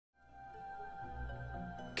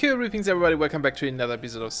Greetings everybody, welcome back to another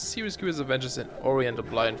episode of SeriousCreeper's Adventures in Oriental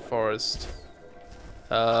Blind Forest.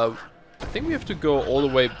 I think we have to go all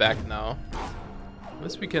the way back now.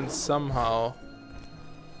 Unless we can somehow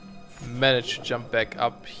manage to jump back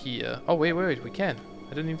up here. Oh wait, we can. I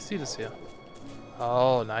didn't even see this here.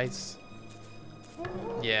 Oh, nice.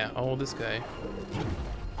 Yeah, oh, this guy.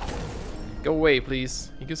 Go away,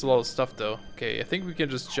 please. He gives a lot of stuff though. Okay, I think we can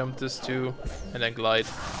just jump this too and then glide.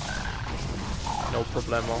 No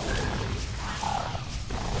problemo.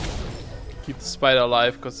 Keep the spider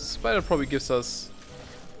alive, because the spider probably gives us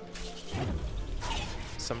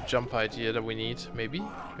some jump height here that we need. Maybe?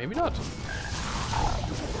 Maybe not.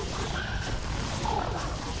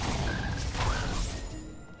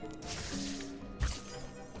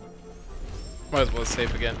 Might as well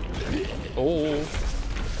save again. Oh.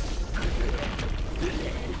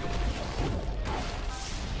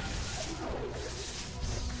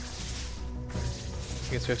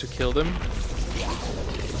 I guess we have to kill them.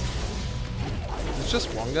 It's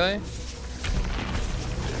just one guy?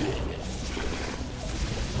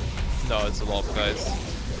 No, it's a lot of guys.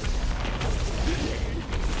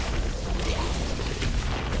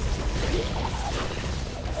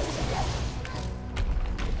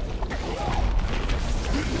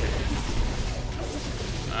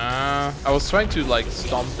 I was trying to like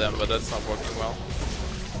stomp them, but that's not working well.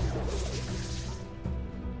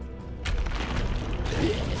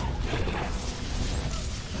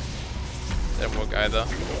 Didn't work either.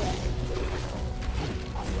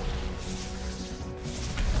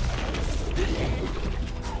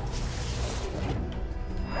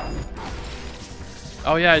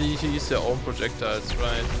 Oh yeah, I need to use their own projectiles,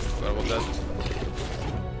 right? Forgot about that.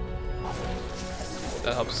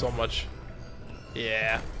 That helps so much.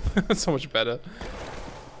 Yeah, so much better.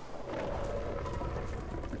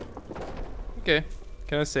 Okay,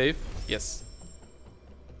 can I save? Yes.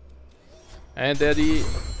 And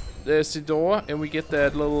there's the door, and we get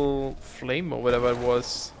that little flame or whatever it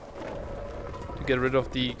was to get rid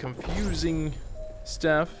of the confusing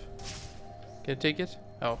stuff. Can I take it?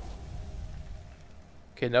 Oh.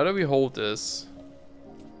 Okay, now that we hold this.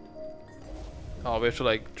 Oh, we have to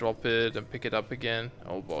like drop it and pick it up again.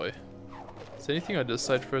 Oh boy. Is there anything on this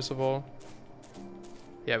side first of all?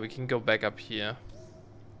 Yeah, we can go back up here.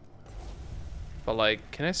 But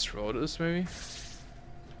like, can I throw this maybe?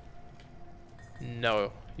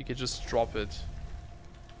 No, you can just drop it.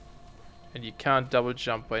 And you can't double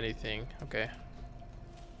jump or anything. Okay.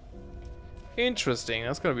 Interesting,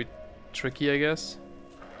 that's gonna be tricky, I guess.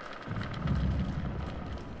 I'm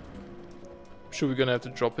sure we're gonna have to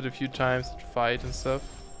drop it a few times to fight and stuff.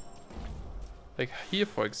 Like here,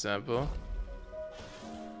 for example.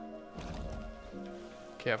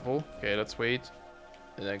 Careful. Okay, let's wait.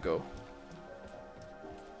 And then go.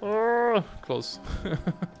 Oh, close.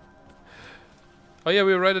 Oh yeah,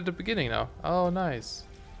 we're right at the beginning now. Oh, nice.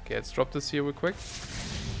 Okay, let's drop this here real quick.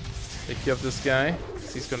 Take care of this guy.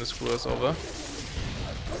 He's gonna screw us over.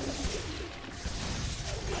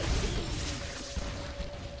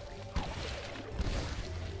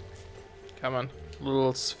 Come on,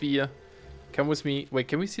 little sphere. Come with me. Wait,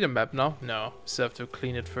 can we see the map now? No, still have to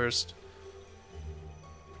clean it first.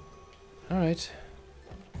 Alright.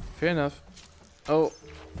 Fair enough. Oh,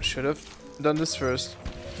 should have done this first.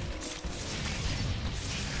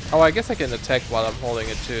 Oh, I guess I can attack while I'm holding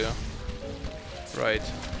it too. Right.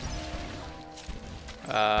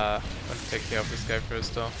 Let's take care of this guy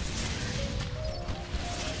first though.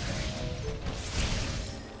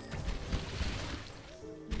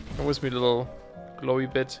 Come with me, little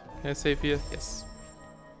glowy bit. Can I save here? Yes.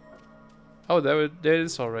 Oh, there it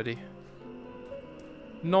is already.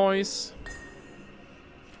 Nice.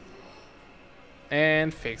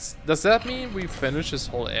 And fixed. Does that mean we finished this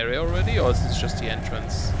whole area already, or is this just the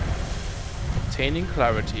entrance? Obtaining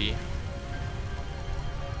clarity.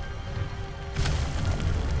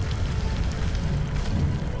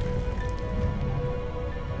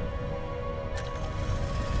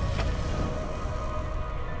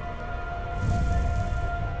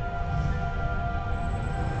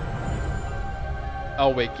 Oh,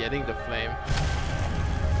 we're getting the flame.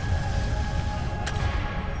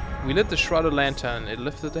 We lit the shrouded lantern, it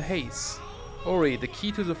lifted the haze. Ori, the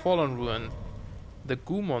key to the fallen ruin. The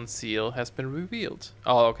Gumon seal has been revealed.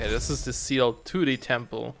 Oh, okay, this is the seal to the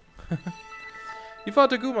temple. You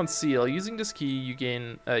found the Gumon seal. Using this key, you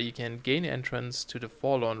can gain entrance to the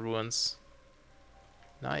fallen ruins.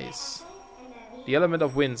 Nice. The element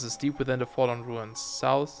of winds is deep within the fallen ruins,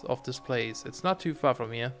 south of this place. It's not too far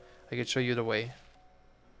from here. I can show you the way.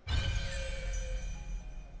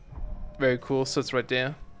 Very cool, so it's right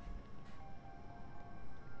there.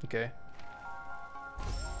 Okay.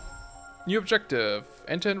 New objective.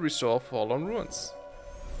 Enter and restore fallen ruins.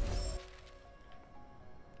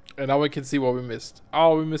 And now we can see what we missed.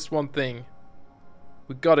 Oh, we missed one thing.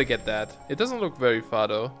 We gotta get that. It doesn't look very far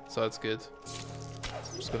though, so that's good.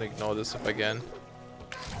 I'm just gonna ignore this if I can.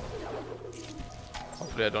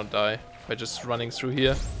 Hopefully I don't die by just running through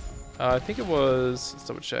here. I think it was, let's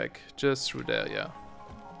double check, just through there, yeah.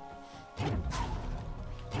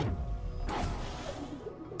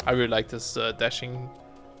 I really like this dashing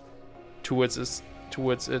towards it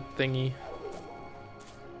thingy.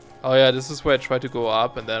 Oh yeah, this is where I tried to go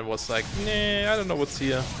up and then was like, nah, I don't know what's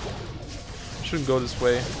here. Shouldn't go this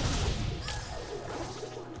way.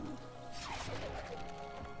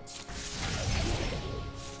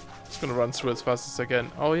 Just gonna run through as fast as I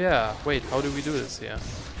can. Oh yeah, wait, how do we do this here?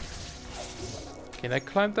 Can I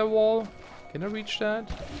climb that wall? Can I reach that?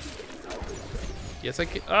 Yes, I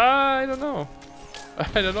can. Ah, I don't know.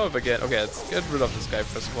 I don't know if I can. Okay, let's get rid of this guy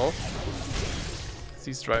first of all.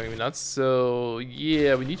 He's driving me nuts. So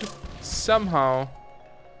yeah, we need to somehow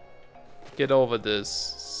get over this.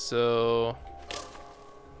 So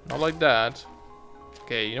not like that.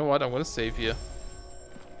 Okay, you know what? I'm gonna save here.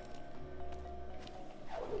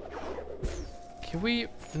 Can we?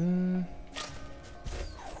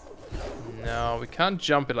 No, we can't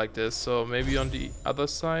jump it like this. So maybe on the other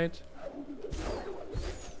side.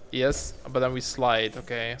 Yes, but then we slide.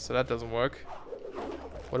 Okay, so that doesn't work.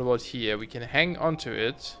 What about here? We can hang onto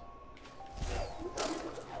it.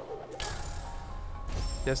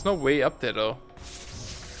 There's no way up there though.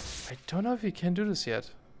 I don't know if we can do this yet.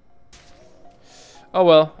 Oh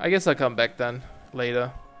well, I guess I'll come back then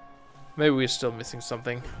later. Maybe we're still missing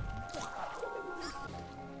something.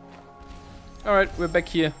 Alright, we're back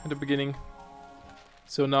here at the beginning.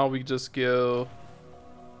 So now we just go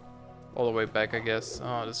all the way back, I guess.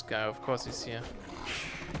 Oh, this guy, of course he's here.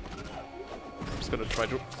 I'm just gonna try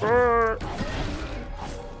to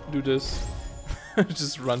do this.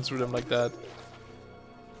 Just run through them like that.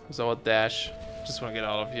 There's our dash. Just wanna get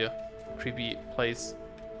out of here. Creepy place.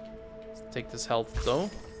 Let's take this health though.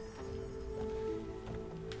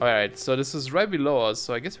 Alright, so this is right below us,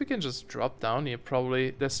 so I guess we can just drop down here probably.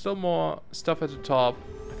 There's still more stuff at the top.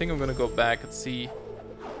 I think I'm gonna go back and see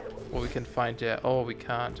what we can find there. Oh, we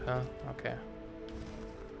can't, huh? Okay.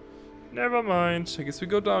 Never mind. I guess we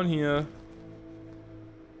go down here.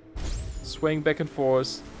 Swaying back and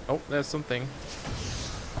forth. Oh, there's something.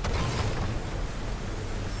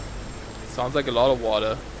 Sounds like a lot of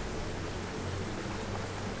water.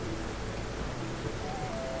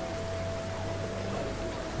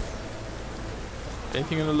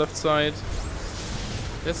 Anything on the left side?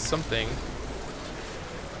 There's something.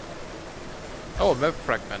 Oh, a map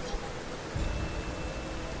fragment.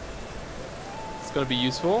 It's gonna be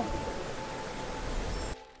useful.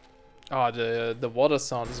 Oh, the water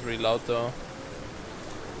sound is really loud though.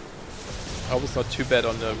 I hope it's not too bad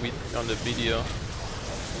on the video.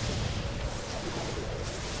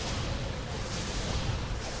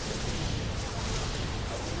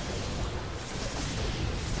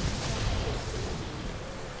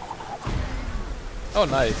 Oh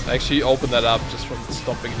nice, I actually opened that up just from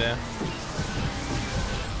stomping there.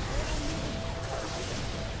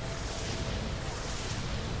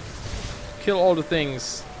 Kill all the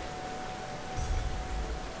things.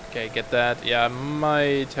 Okay, get that. Yeah, I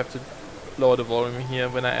might have to lower the volume here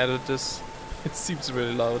when I edit this. It seems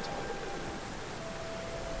really loud.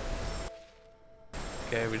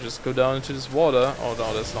 Okay, we just go down into this water. Oh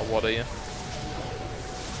no, there's no water here.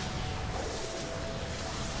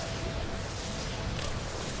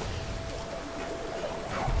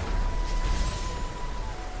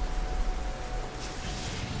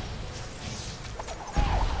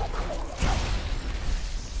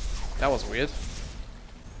 That was weird.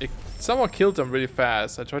 Someone killed them really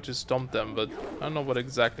fast. I tried to stomp them, but I don't know what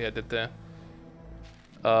exactly I did there.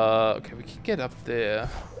 Okay, we can get up there.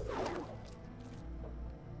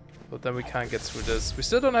 But then we can't get through this. We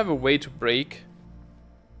still don't have a way to break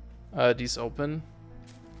these open.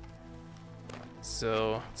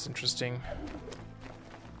 So, it's interesting.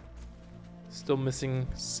 Still missing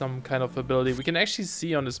some kind of ability. We can actually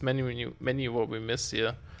see on this menu what we missed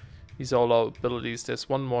here. These are all our abilities. There's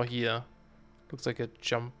one more here. Looks like a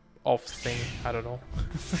jump off thing. I don't know.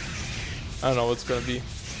 I don't know what it's gonna be.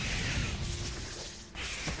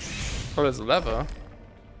 Oh, there's a lever.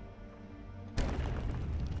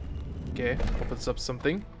 Okay, opens up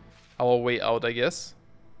something. Our way out, I guess.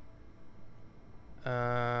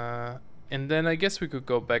 And then I guess we could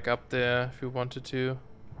go back up there if we wanted to.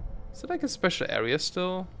 Is it like a special area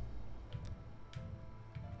still?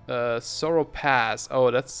 Sorrow Pass.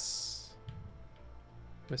 Oh, that's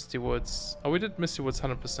Misty Woods. Oh, we did Misty Woods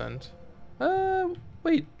 100%.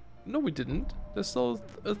 Wait. No, we didn't. There's still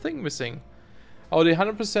a thing missing. Oh, the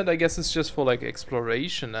 100% I guess is just for like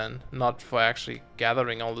exploration and not for actually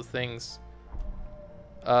gathering all the things.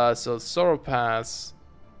 So Sorrow Pass.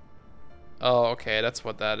 Oh, okay, that's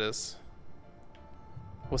what that is.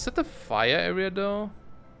 Was it the fire area though?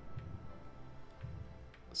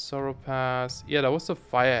 Sorrow Pass. Yeah, that was the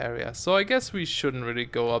fire area. So I guess we shouldn't really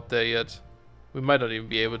go up there yet. We might not even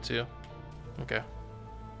be able to. Okay.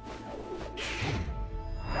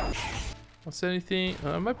 Was there anything?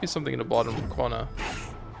 There might be something in the bottom corner.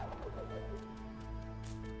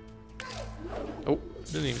 Oh,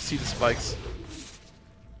 didn't even see the spikes.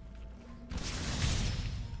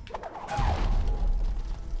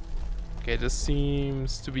 Okay, this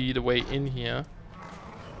seems to be the way in here.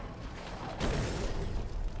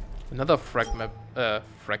 Another fragment. A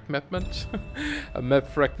map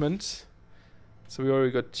fragment. So we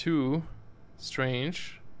already got 2.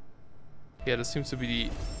 Strange. Yeah, this seems to be the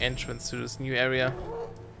entrance to this new area.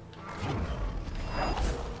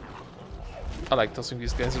 I like tossing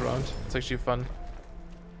these guys around. It's actually fun.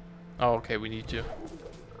 Oh, okay, we need to.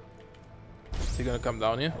 Is he gonna come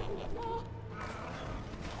down here?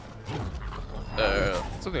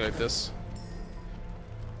 Something like this.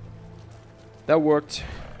 That worked.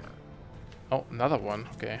 Oh, another one.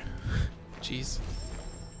 Okay. Jeez.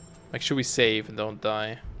 Make sure we save and don't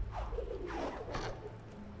die.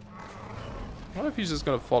 I wonder if he's just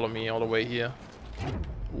gonna follow me all the way here.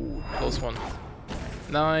 Ooh, close one.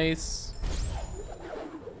 Nice.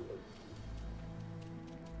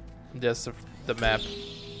 There's the map.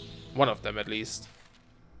 One of them at least.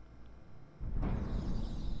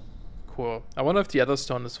 Cool. I wonder if the other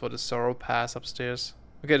stone is for the Sorrow Pass upstairs.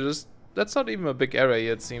 Okay, that's not even a big area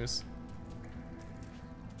yet, it seems.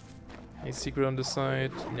 Any secret on the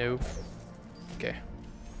side? Nope. Okay.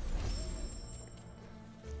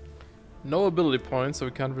 No ability points, so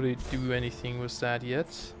we can't really do anything with that yet.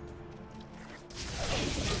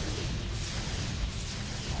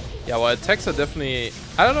 Yeah, well, attacks are definitely...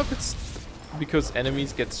 I don't know if it's because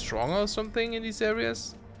enemies get stronger or something in these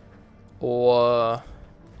areas. Or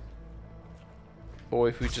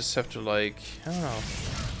if we just have to, like... I don't know.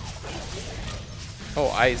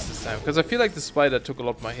 Oh, ice this time. Because I feel like the spider took a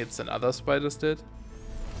lot more hits than other spiders did.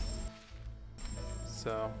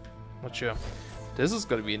 So, not sure. This is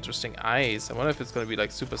gonna be interesting. Ice. I wonder if it's gonna be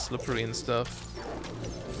like super slippery and stuff.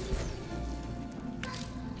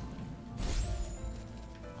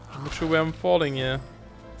 I'm not sure where I'm falling here.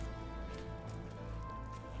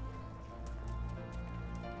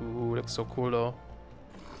 Ooh, looks so cool though.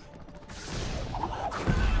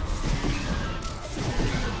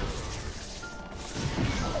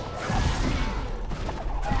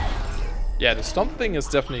 Yeah, the stomp thing is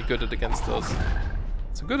definitely good against those.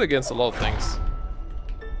 It's good against a lot of things.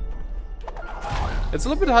 It's a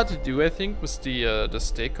little bit hard to do, I think, with the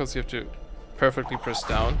stick, because you have to perfectly press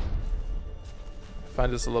down. I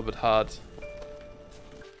find this a little bit hard.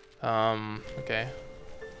 Okay.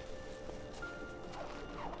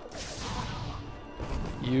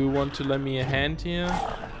 You want to lend me a hand here?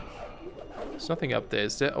 There's nothing up there,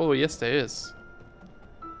 is there? Oh, yes, there is.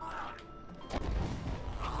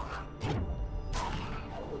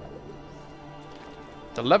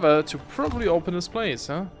 The lever to probably open this place,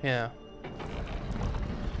 huh? Yeah.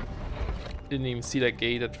 Didn't even see that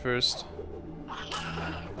gate at first.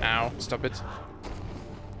 Ow, stop it.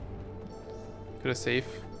 Could I save?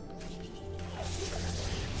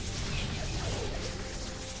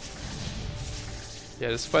 Yeah,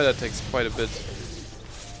 the spider takes quite a bit.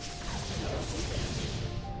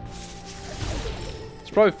 It's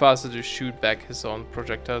probably faster to shoot back his own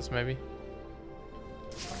projectiles, maybe.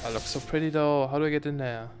 That looks so pretty though. How do I get in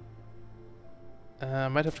there? I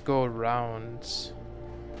might have to go around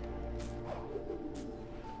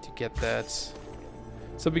to get that.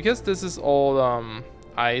 So because this is all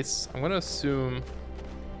ice, I'm gonna assume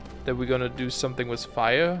that we're gonna do something with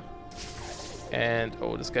fire. And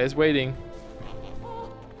oh, this guy's waiting.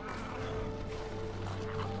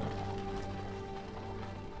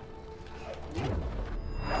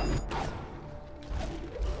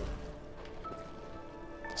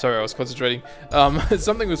 Sorry, I was concentrating. It's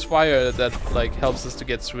something with fire that like helps us to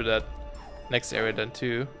get through that next area then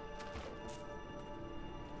too.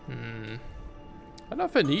 I don't know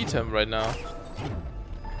if I need him right now.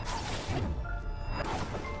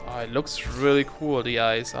 Oh, it looks really cool, the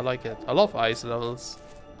ice. I like it. I love ice levels.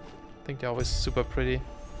 I think they're always super pretty.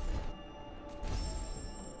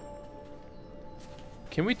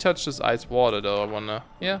 Can we touch this ice water though, I wonder?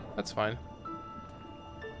 Yeah, that's fine.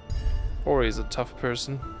 Ori is a tough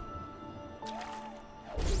person.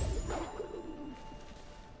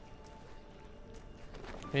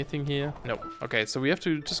 Anything here? No. Okay, so we have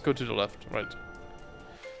to just go to the left, right?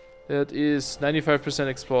 That is 95%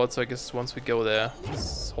 explored, so I guess once we go there,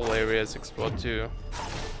 this whole area is explored too.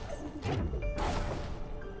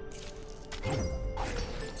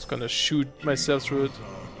 Just gonna shoot myself through it.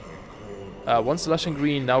 Once lush and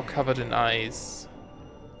green, now covered in ice.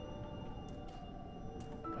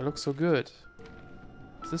 It looks so good.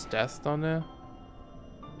 Is this death down there?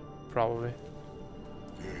 Probably.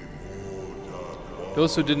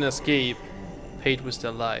 Those who didn't escape paid with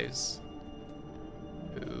their lives.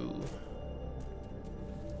 Ooh.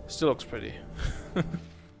 Still looks pretty.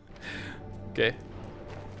 Okay.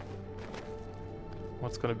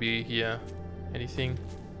 What's gonna be here? Anything?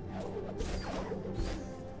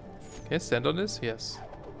 Can I stand on this? Yes.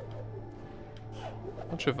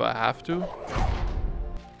 Not sure if I have to.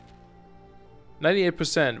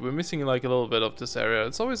 98%. We're missing like a little bit of this area.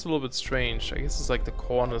 It's always a little bit strange. I guess it's like the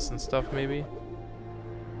corners and stuff maybe.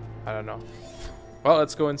 I don't know. Well,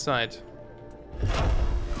 let's go inside.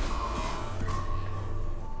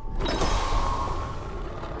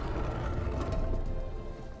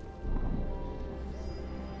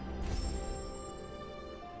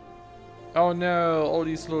 Oh no, all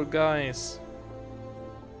these little guys.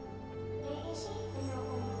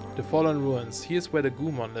 The fallen ruins. Here's where the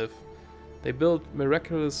Gumon live. They built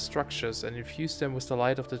miraculous structures and infuse them with the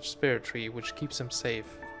light of the spirit tree, which keeps them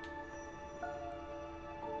safe.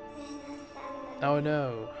 Oh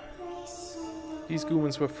no. These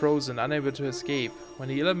Gumons were frozen, unable to escape. When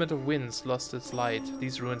the element of winds lost its light,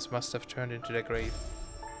 these ruins must have turned into their grave.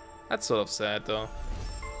 That's sort of sad though.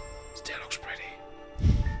 Still looks pretty.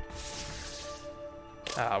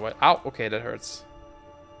 Ah, what? Ow, okay, that hurts.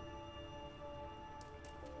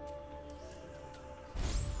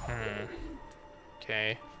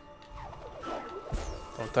 Okay.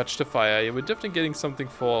 Don't touch the fire. Yeah, we're definitely getting something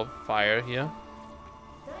for fire here.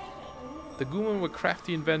 The Gumon were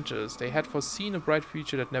crafty inventors. They had foreseen a bright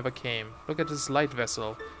future that never came. Look at this light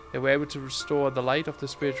vessel. They were able to restore the light of the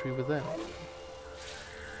spirit tree within.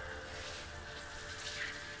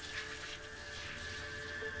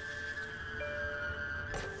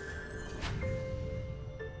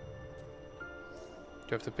 Do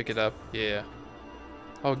I have to pick it up? Yeah.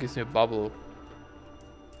 Oh, it gives me a bubble.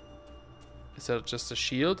 Is that just a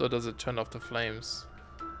shield or does it turn off the flames?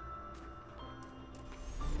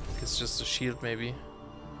 It's just a shield maybe.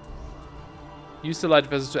 Use the light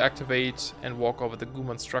vessel to activate and walk over the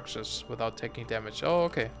Gumon structures without taking damage. Oh,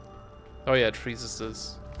 okay. Oh yeah, it freezes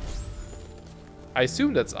this. I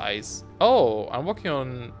assume that's ice. Oh, I'm walking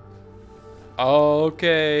on...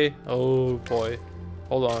 Okay. Oh boy.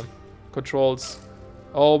 Hold on. Controls.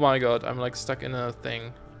 Oh my god, I'm like stuck in a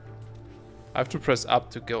thing. I have to press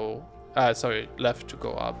up to go... sorry, left to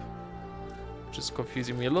go up. Which is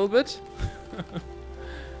confusing me a little bit.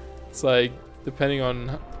 It's like, depending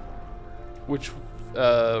on which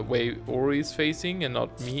way Ori is facing and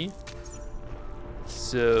not me.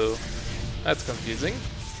 So, that's confusing.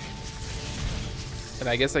 And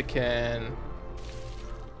I guess I can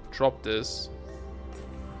drop this.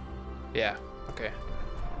 Yeah, okay.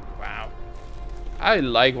 Wow. I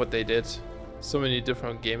like what they did. So many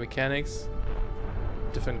different game mechanics.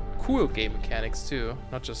 Different cool game mechanics too.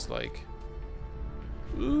 Not just like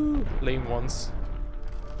ooh, lame ones.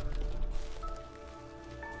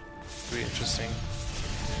 Really interesting.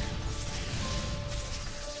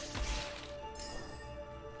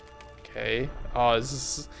 Okay. Oh, this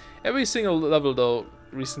is every single level though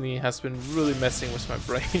recently has been really messing with my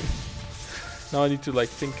brain. Now I need to like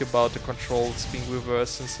think about the controls being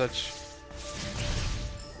reversed and such.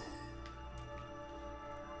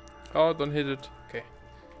 Oh, don't hit it. Okay.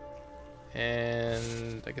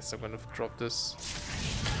 And I guess I'm gonna drop this.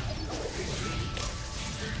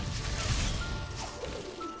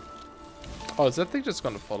 Oh, is that thing just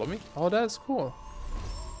gonna follow me? Oh, that's cool.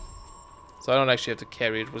 So I don't actually have to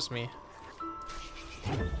carry it with me.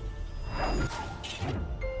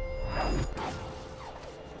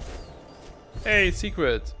 Hey,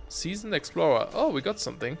 secret! Seasoned Explorer. Oh, we got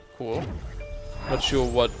something. Cool. Not sure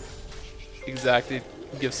what exactly it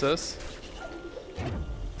gives us.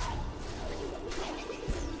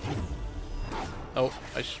 Oh,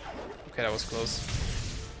 okay, that was close.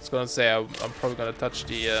 I was gonna say I'm probably gonna touch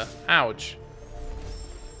the ouch,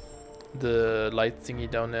 the light thingy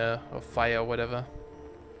down there, or fire or whatever.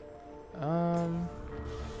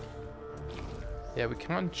 Yeah, we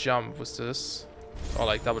can't jump with this, or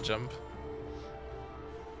like double jump.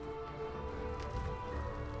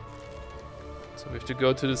 So we have to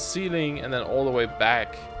go to the ceiling and then all the way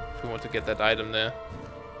back if we want to get that item there.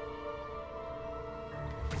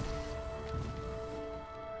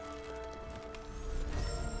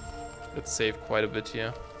 Let's save quite a bit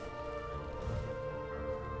here.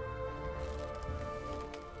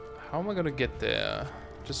 How am I gonna get there?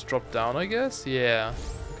 Just drop down, I guess? Yeah.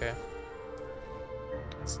 Okay.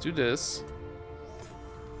 Let's do this.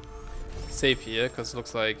 Save here, because it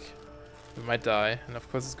looks like we might die. And of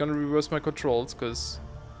course it's gonna reverse my controls, because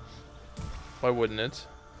why wouldn't it?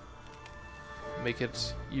 Make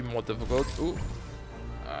it even more difficult. Ooh.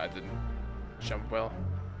 I didn't jump well.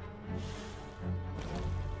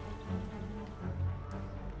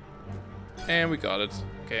 And we got it.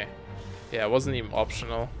 Okay. Yeah, it wasn't even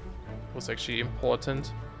optional. It was actually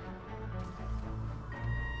important.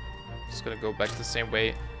 Just gonna go back the same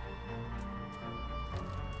way.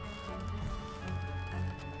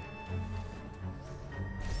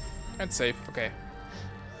 And save. Okay.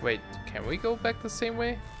 Wait, can we go back the same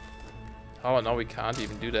way? Oh, no, we can't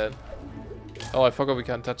even do that. Oh, I forgot we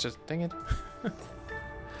can't touch it. Dang it.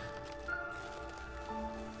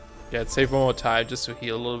 Yeah, let's save one more time just to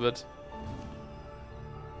heal a little bit.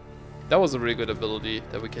 That was a really good ability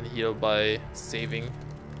that we can heal by saving.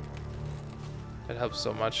 That helps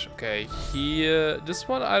so much. Okay, here... This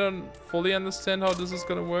one, I don't fully understand how this is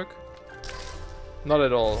gonna work. Not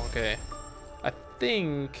at all, okay. I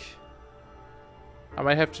think... I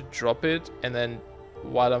might have to drop it and then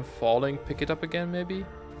while I'm falling, pick it up again maybe?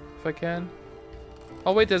 If I can.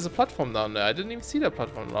 Oh wait, there's a platform down there. I didn't even see that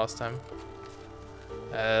platform last time.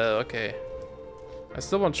 Okay. I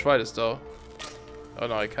still want to try this though. Oh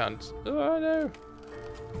no, I can't. Oh no.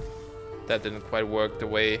 That didn't quite work the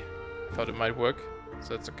way I thought it might work.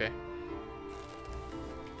 So it's okay.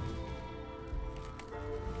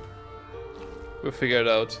 We'll figure it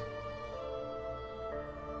out.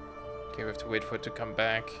 Okay, we have to wait for it to come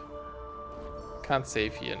back. Can't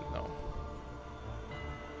save here, no.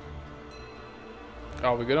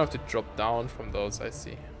 Oh, we're gonna have to drop down from those, I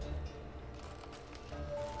see.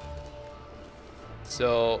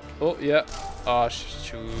 So, oh yeah. Oh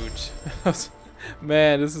shoot.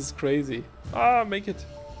 Man, this is crazy. Ah, make it.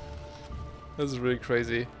 This is really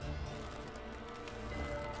crazy.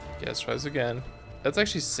 Okay, let's try this again. Let's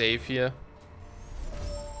actually save here.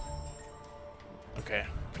 Okay.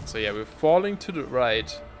 So yeah, we're falling to the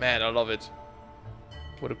right. Man, I love it.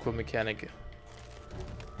 What a cool mechanic.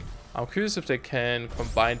 I'm curious if they can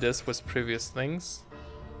combine this with previous things.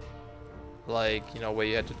 Like, you know, where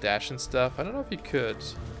you had to dash and stuff. I don't know if you could.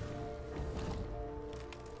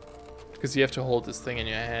 Because you have to hold this thing in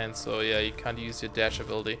your hand. So yeah, you can't use your dash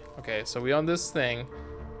ability. Okay, so we're on this thing.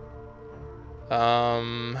 If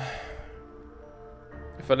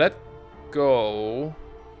I let go...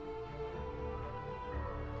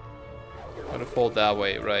 I'm gonna fall that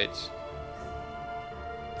way, right?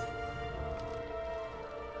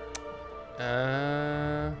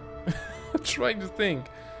 I'm trying to think.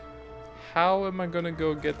 How am I gonna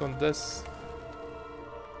go get on this?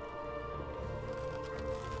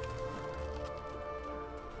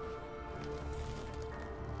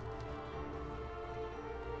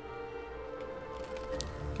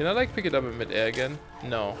 Can I like pick it up in mid-air again?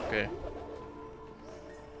 No, okay.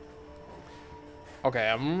 Okay,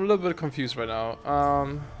 I'm a little bit confused right now.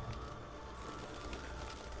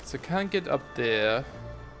 So I can't get up there.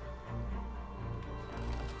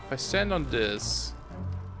 If I stand on this,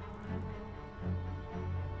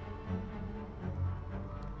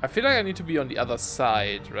 I feel like I need to be on the other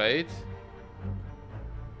side, right?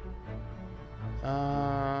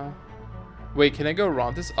 Wait, can I go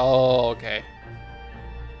around this? Oh, okay.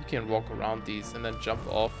 You can walk around these and then jump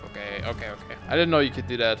off. Okay, okay, okay. I didn't know you could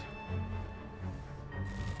do that.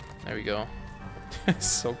 There we go.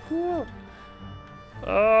 So cool.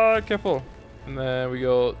 Careful. And then we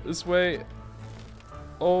go this way.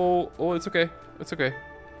 Oh, oh, it's okay. It's okay.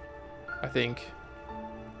 I think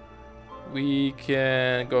we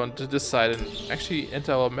can go onto this side and actually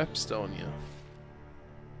enter our map stone here.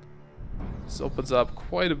 This opens up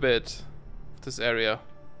quite a bit of this area.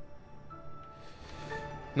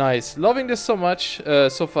 Nice. Loving this so much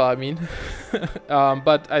so far, I mean.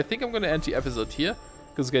 But I think I'm going to end the episode here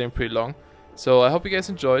because it's getting pretty long. So I hope you guys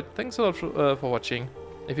enjoyed. Thanks a lot for watching.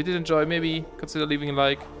 If you did enjoy, maybe consider leaving a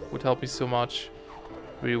like. Would help me so much.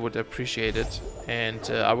 Really would appreciate it. And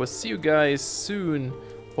I will see you guys soon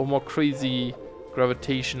for more crazy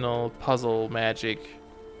gravitational puzzle magic.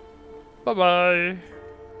 Bye bye.